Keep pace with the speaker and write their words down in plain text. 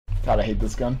God, I hate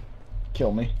this gun.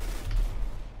 Kill me.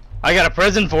 I got a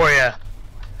present for you,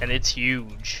 and it's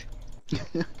huge.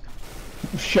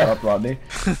 Shut up, Rodney.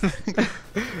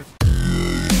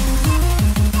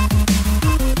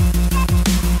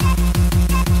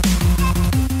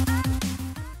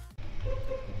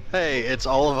 Hey, it's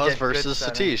all of us versus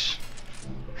Satish.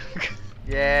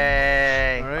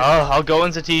 Yay! Alright. Oh, I'll go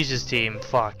in Satish's team.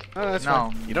 Fuck. Oh, that's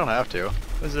No. fine. You don't have to.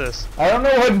 What's this? I don't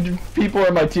know what people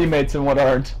are my teammates and what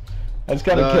aren't. I just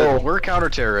gotta kill. We're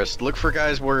counter-terrorists. Look for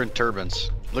guys wearing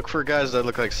turbans. Look for guys that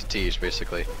look like Satish,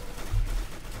 basically.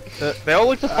 They all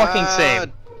look the fucking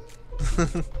same.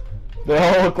 They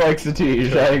all look like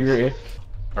Satish, I agree.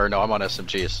 Or no, I'm on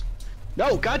SMGs.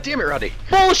 No, god damn it, Roddy!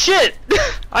 Bullshit!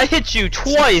 I hit you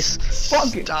twice!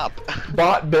 Fucking Stop!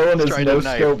 Bot Bill and his Trying to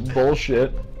no-scope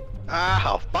bullshit.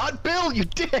 Ow! Bot Bill, you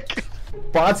dick!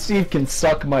 Bot Steve can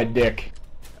suck my dick.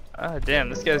 Ah, damn,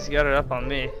 this guy's got it up on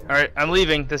me. Alright, I'm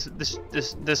leaving. This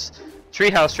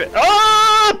treehouse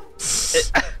Ah!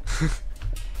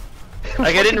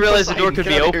 Like, I didn't realize the door could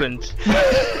be opened.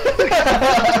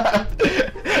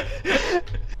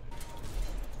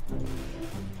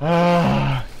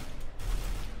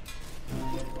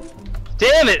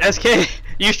 Damn it, SK!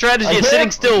 Your strategy of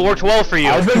sitting still worked well for you.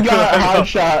 I've been got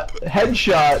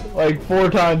headshot like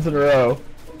 4 times in a row.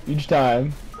 Each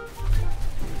time.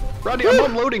 Roddy, I'm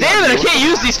unloading. Damn on it, you. I can't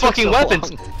use these fucking So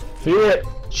weapons! long. Feel it.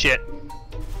 Shit.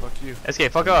 Fuck you.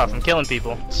 SK, fuck off, I'm killing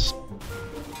people.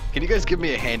 Can you guys give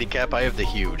me a handicap? I have the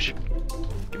huge.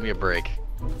 Give me a break.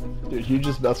 Dude,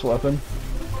 hugest best weapon.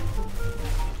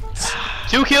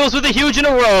 2 kills with a huge in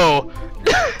a row!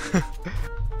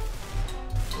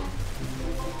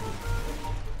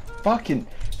 Fucking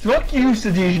fuck you,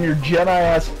 Satish, and your Jedi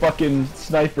ass fucking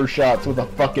sniper shots with a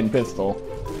fucking pistol.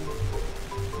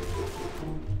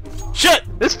 Shit!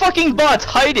 This fucking bot's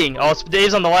hiding! Oh,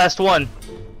 Dave's on the last one.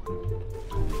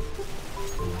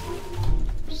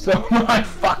 So my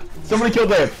fuck. Somebody kill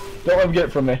Dave. Don't let him get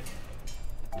it from me.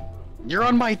 You're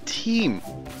on my team.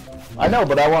 I know,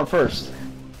 but I want first.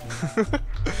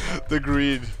 The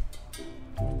greed.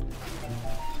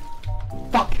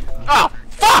 Fuck. Oh,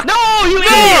 fuck! No, you idiot!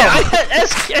 I had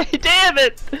SK, damn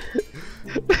it!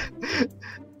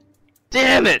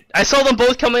 Damn it! I saw them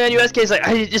both coming on you, SK's like,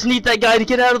 I just need that guy to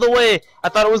get out of the way. I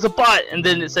thought it was a bot, and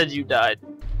then it said you died.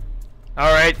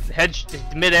 Alright,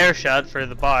 mid-air shot for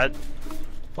the bot.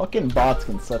 Fucking bots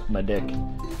can suck my dick.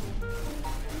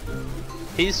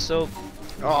 He's so...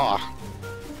 Aw.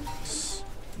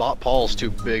 Bot Paul's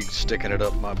too big sticking it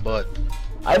up my butt.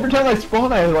 Every time I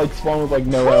spawn, I like spawn with like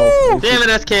no health. Damn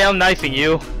it, SK, I'm knifing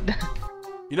you.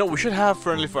 You know, we should have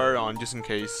friendly fire on just in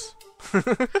case.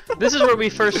 This is where we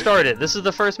first started. This is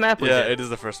the first map we Yeah, did. it is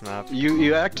the first map.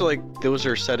 You act like those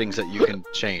are settings that you can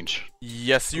change.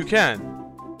 Yes, you can.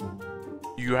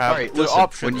 You have Alright, the listen,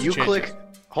 option when to you change click... it.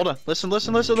 Hold on, listen.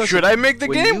 Should I make the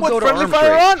When game you with go to friendly arms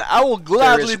fire race, on? I will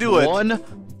gladly there is do it. one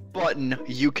button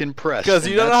you can press. 'Cause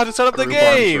and you don't know how to that's set up the group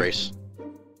arms game. race.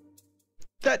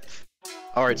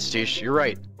 Alright, Steve, you're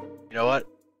right. You know what?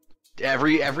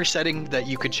 Every setting that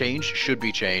you could change should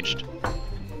be changed.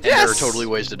 And there are Yes! totally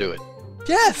ways to do it.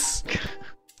 Yes!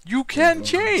 You can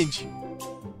change!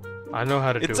 I know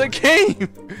how to It's a game!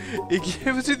 It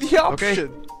gives you the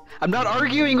option! I'm not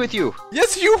arguing with you!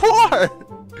 Yes, you are!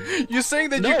 You're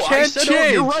saying that No, you I can't said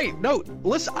change! you're right! No,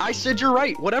 listen, I said you're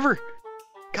right, whatever!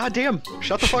 God damn,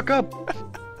 shut the fuck up!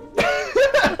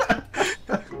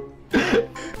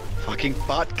 Fucking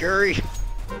bot Gary!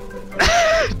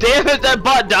 Damn it, that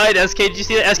bot died, SK. Did you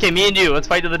see that? SK, me and you. Let's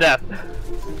fight to the death.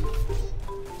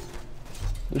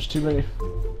 There's too many.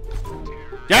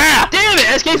 Yeah! Damn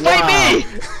it, SK, fight me!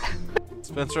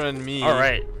 Spencer and me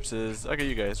Alright. versus... Okay,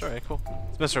 you guys. Alright, cool.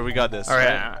 Spencer, we got this.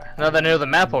 Alright, now that I know the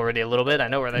map already a little bit, I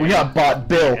know where they're We got bot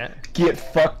Bill. Yeah. Get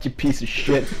fucked, you piece of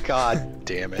shit. God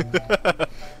damn it.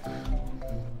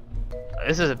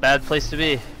 This is a bad place to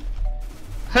be.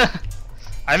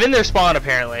 I'm in their spawn,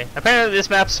 apparently. Apparently this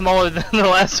map's smaller than the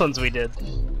last ones we did.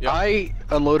 Yep. I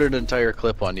unloaded an entire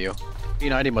clip on you.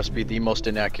 P90 must be the most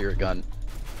inaccurate gun.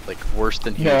 Like, worse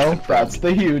than huge No, confirmed. that's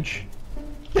the huge.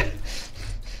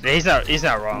 He's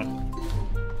not wrong.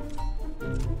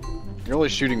 You're only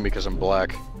shooting because I'm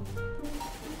black.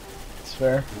 It's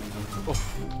fair.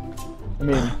 I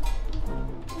mean,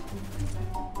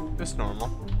 It's normal.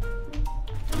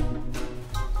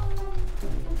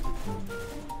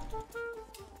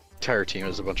 Entire team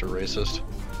is a bunch of racist.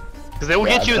 Because they will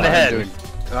get you in the I'm head.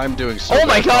 I'm doing so Oh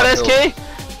my bad. god, Bot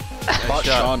SK! Bot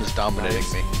Sean is dominating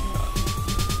me.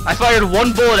 I fired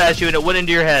one bullet at you and it went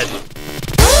into your head.